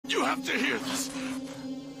have to hear this.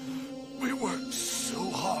 We worked so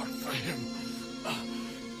hard for him.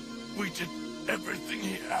 We did everything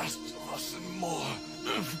he asked of us and more.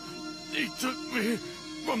 He took me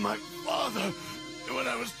from my father when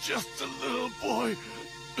I was just a little boy.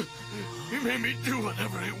 He made me do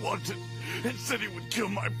whatever he wanted and said he would kill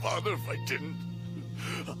my father if I didn't.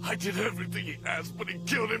 I did everything he asked, but he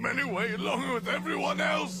killed him anyway, along with everyone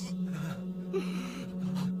else.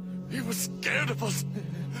 He was scared of us.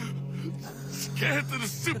 Scared that a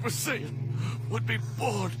Super Saiyan would be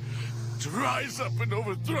bored to rise up and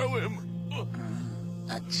overthrow him.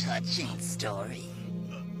 A touching story.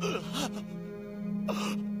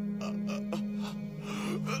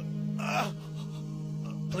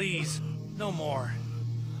 Please, no more.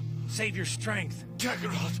 Save your strength.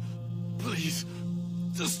 Kakarot, please,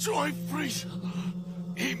 destroy Frieza.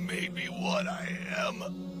 He made me what I am.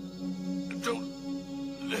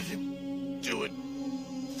 Don't let him do it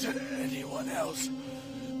to anyone else.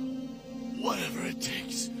 Whatever it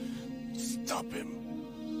takes, stop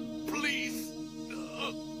him. Please.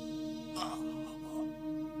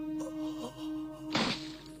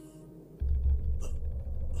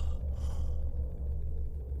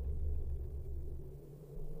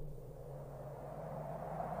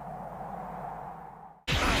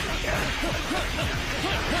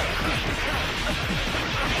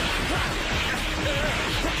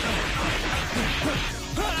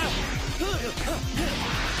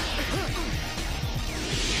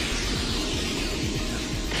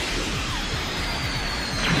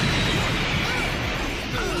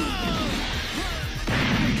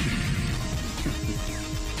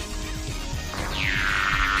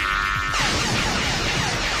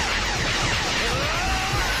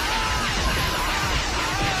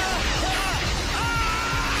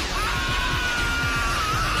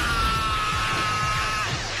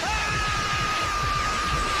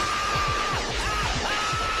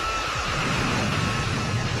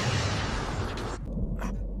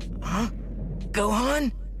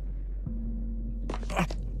 Gohan?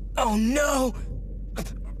 Oh no!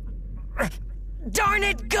 Darn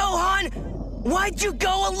it, Gohan! Why'd you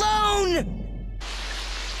go alone?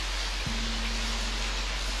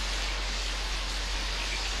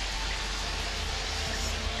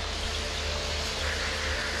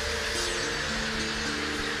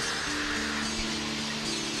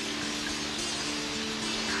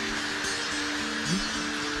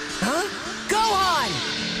 Huh? Gohan!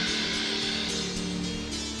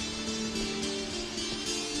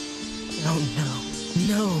 Oh no,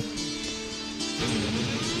 no.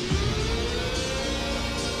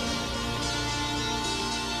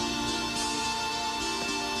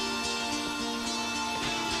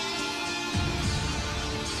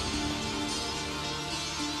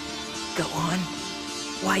 Gohan,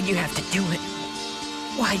 why'd you have to do it?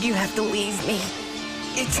 Why'd you have to leave me?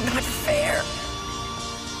 It's not fair.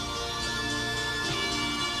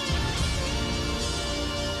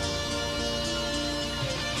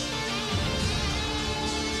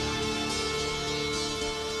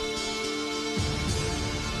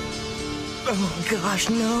 Oh gosh,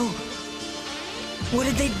 no. What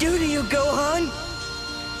did they do to you, Gohan?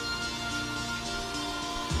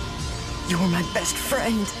 You were my best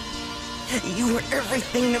friend. You were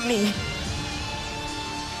everything to me.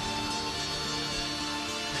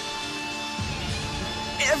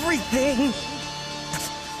 Everything.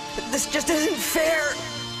 This just isn't fair.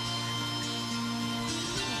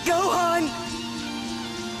 Gohan!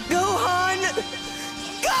 Gohan!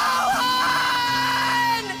 Gohan!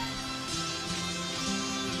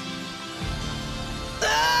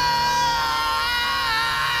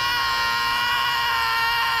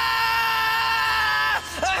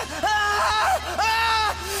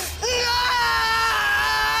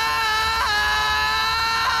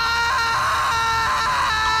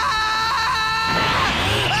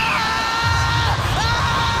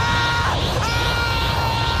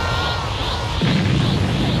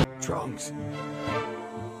 Trunks,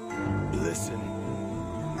 listen.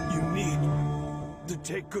 You need to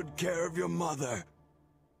take good care of your mother.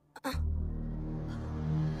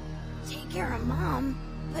 Take care of Mom?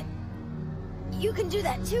 But you can do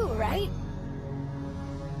that too, right?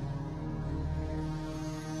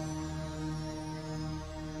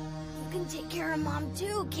 You can take care of Mom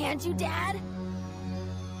too, can't you, Dad?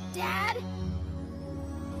 Dad?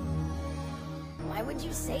 Why would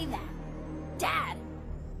you say that? Dad,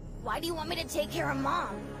 why do you want me to take care of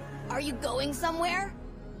Mom? Are you going somewhere?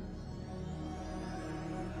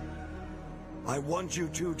 I want you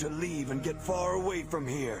two to leave and get far away from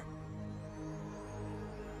here.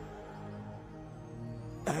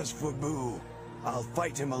 As for Boo, I'll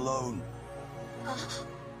fight him alone.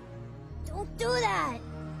 Don't do that!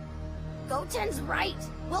 Goten's right.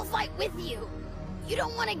 We'll fight with you. You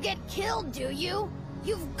don't want to get killed, do you?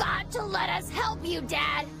 You've got to let us help you,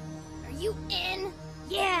 Dad. Are you in?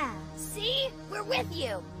 Yeah. See? We're with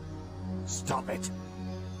you. Stop it.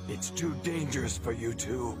 It's too dangerous for you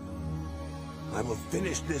two. I will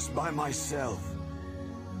finish this by myself.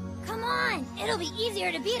 Come on. It'll be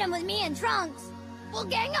easier to beat him with me and Trunks. We'll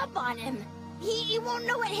gang up on him. He won't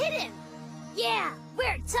know what hit him. Yeah,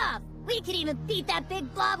 we're tough. We could even beat that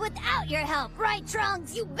big blob without your help, right,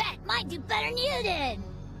 Trunks? You bet. Might do better than you did.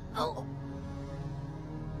 Oh.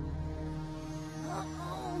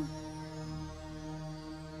 Uh-oh.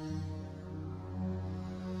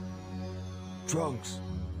 Trunks,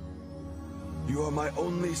 you are my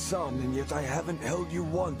only son, and yet I haven't held you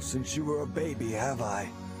once since you were a baby, have I?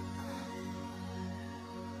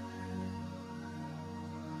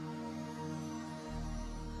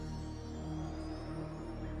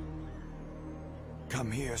 Come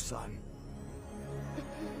here, son.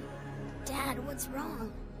 Dad, what's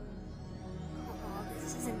wrong? Oh,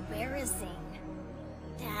 this is embarrassing.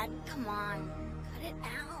 Dad, come on. Cut it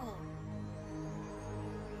out.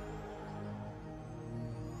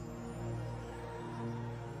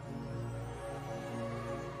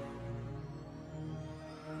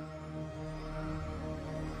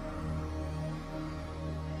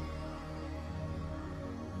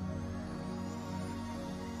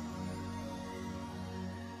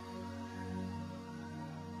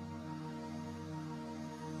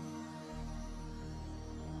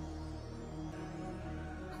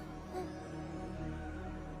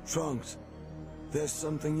 Trunks, there's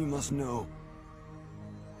something you must know.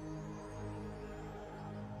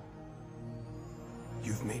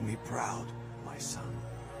 You've made me proud, my son.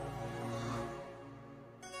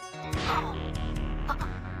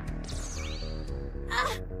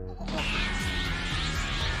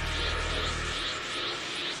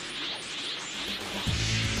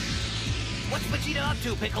 What's Vegeta up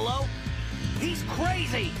to, Piccolo? He's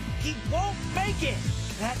crazy! He won't make it!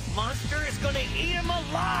 That monster is gonna eat him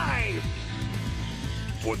alive!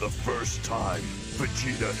 For the first time,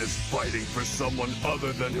 Vegeta is fighting for someone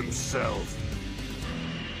other than himself.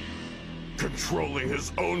 Controlling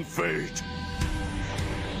his own fate.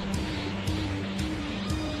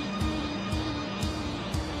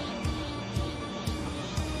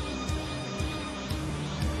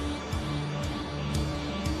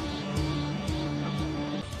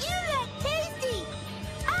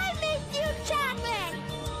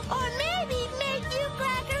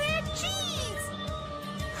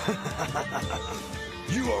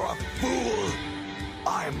 You are a fool!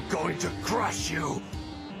 I'm going to crush you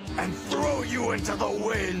and throw you into the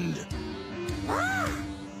wind!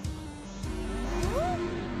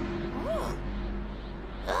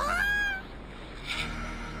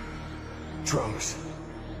 Trunks,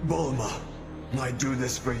 Bulma, I do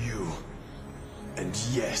this for you. And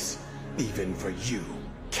yes, even for you,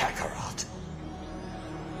 Kakarot.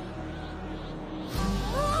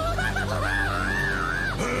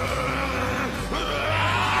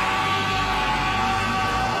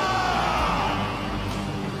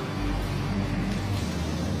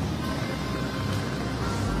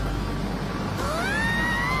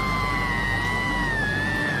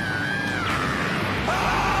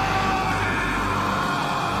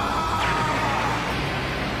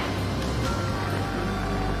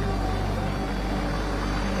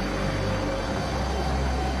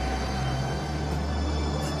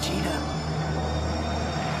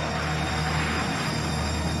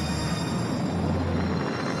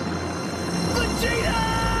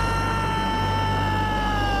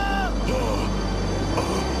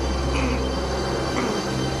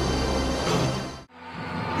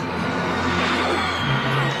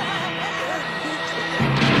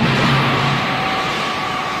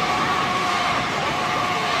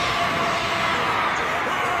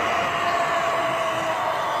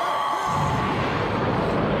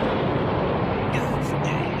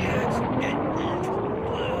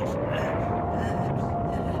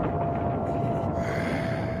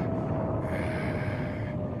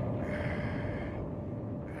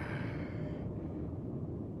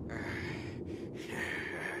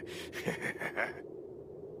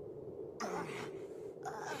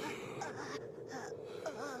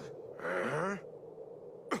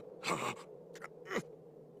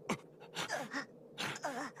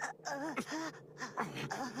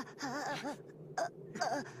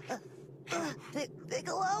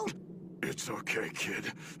 Piccolo? It's okay,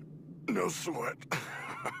 kid. No sweat.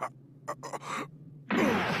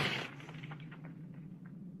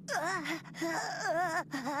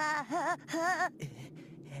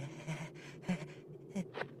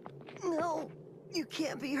 No. You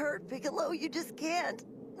can't be hurt, Piccolo. You just can't.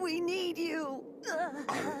 We need you.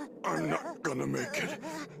 I'm not gonna make it.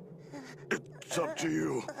 It's up to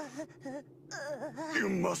you. You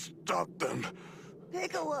must stop them.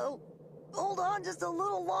 Piccolo, hold on just a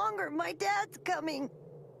little longer. My dad's coming.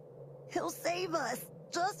 He'll save us.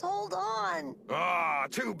 Just hold on. Ah,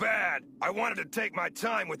 too bad. I wanted to take my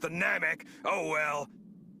time with the Namek. Oh well.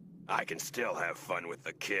 I can still have fun with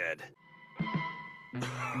the kid.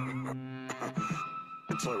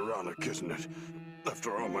 It's ironic, isn't it?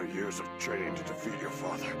 After all my years of training to defeat your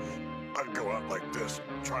father, I'd go out like this,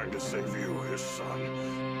 trying to save you, his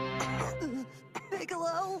son.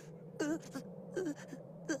 Piccolo?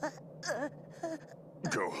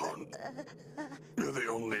 Gohan, you're the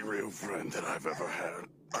only real friend that I've ever had.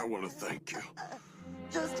 I want to thank you.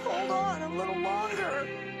 Just hold on a little longer.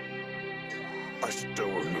 I still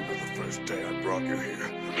remember the first day I brought you here.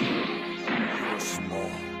 You were small,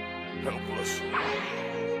 helpless.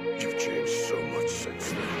 You've changed so much since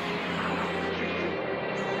then.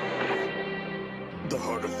 The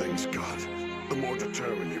harder things got, the more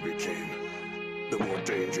determined you became. The more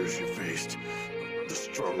dangers you faced, the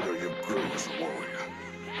stronger you grew as a warrior.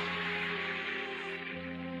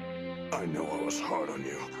 I know I was hard on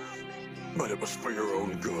you, but it was for your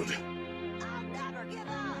own good. I'll never give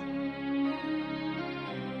up.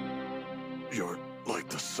 You're like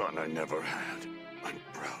the son I never had. I'm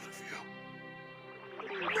proud of you.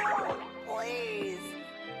 No, please.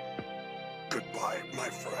 Goodbye, my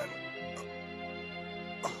friend.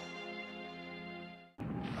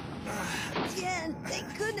 Tien,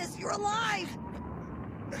 thank goodness you're alive.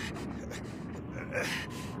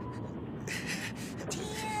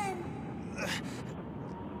 Tien!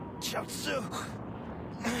 Chaozu!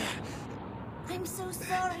 I'm so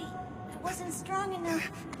sorry. I wasn't strong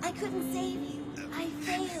enough. I couldn't save you. I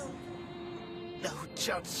failed. No,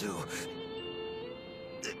 Chaozu.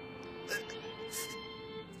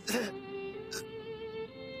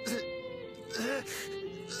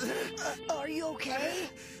 Are you okay?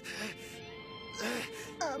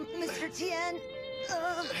 Mr. Tien?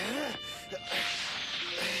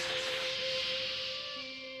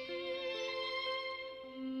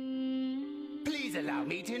 Please allow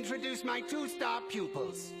me to introduce my two-star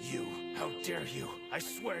pupils. You, how dare you? I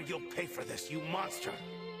swear you'll pay for this, you monster.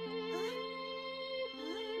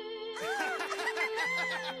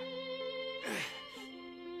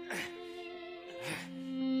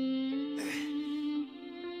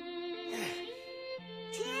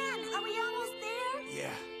 Tien, are we almost there?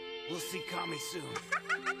 Yeah, we'll see Kami soon.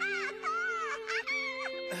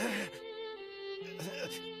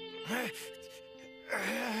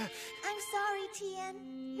 I'm sorry, Tien.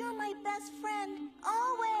 You're my best friend,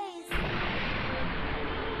 always.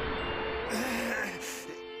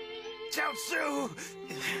 Chaozu!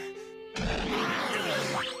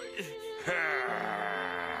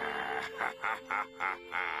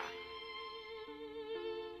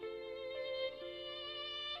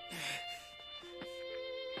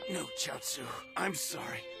 No, Chaozu. I'm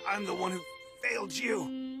sorry. I'm the one who failed you.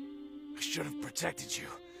 I should have protected you.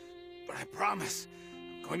 But I promise,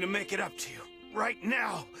 I'm going to make it up to you. Right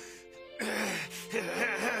now.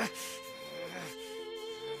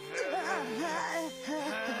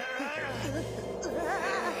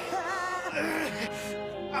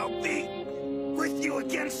 I'll be with you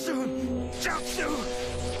again soon, Chaozu!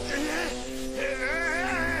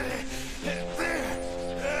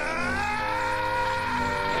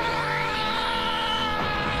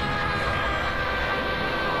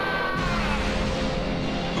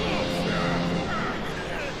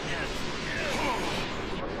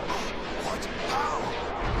 What? How?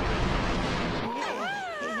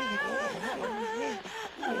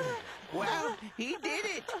 Well, he did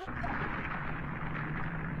it.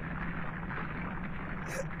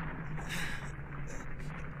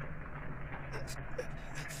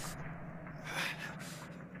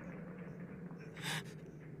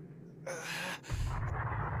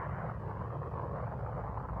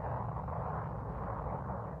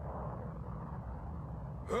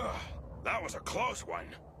 That was a close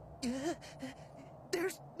one.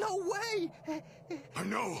 There's no way. I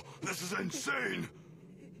know, this is insane.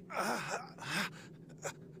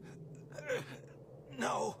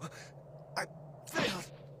 No, I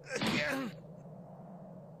failed again.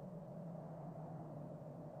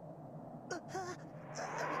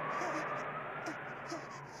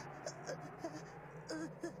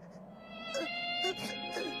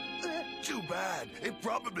 Too bad. It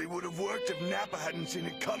probably would have worked if Nappa hadn't seen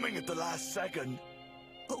it coming at the last second.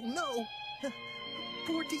 Oh no.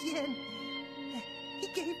 Poor Tien. He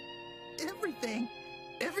gave everything.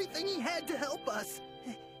 Everything he had to help us.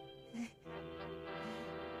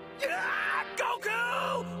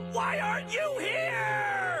 Why aren't you here?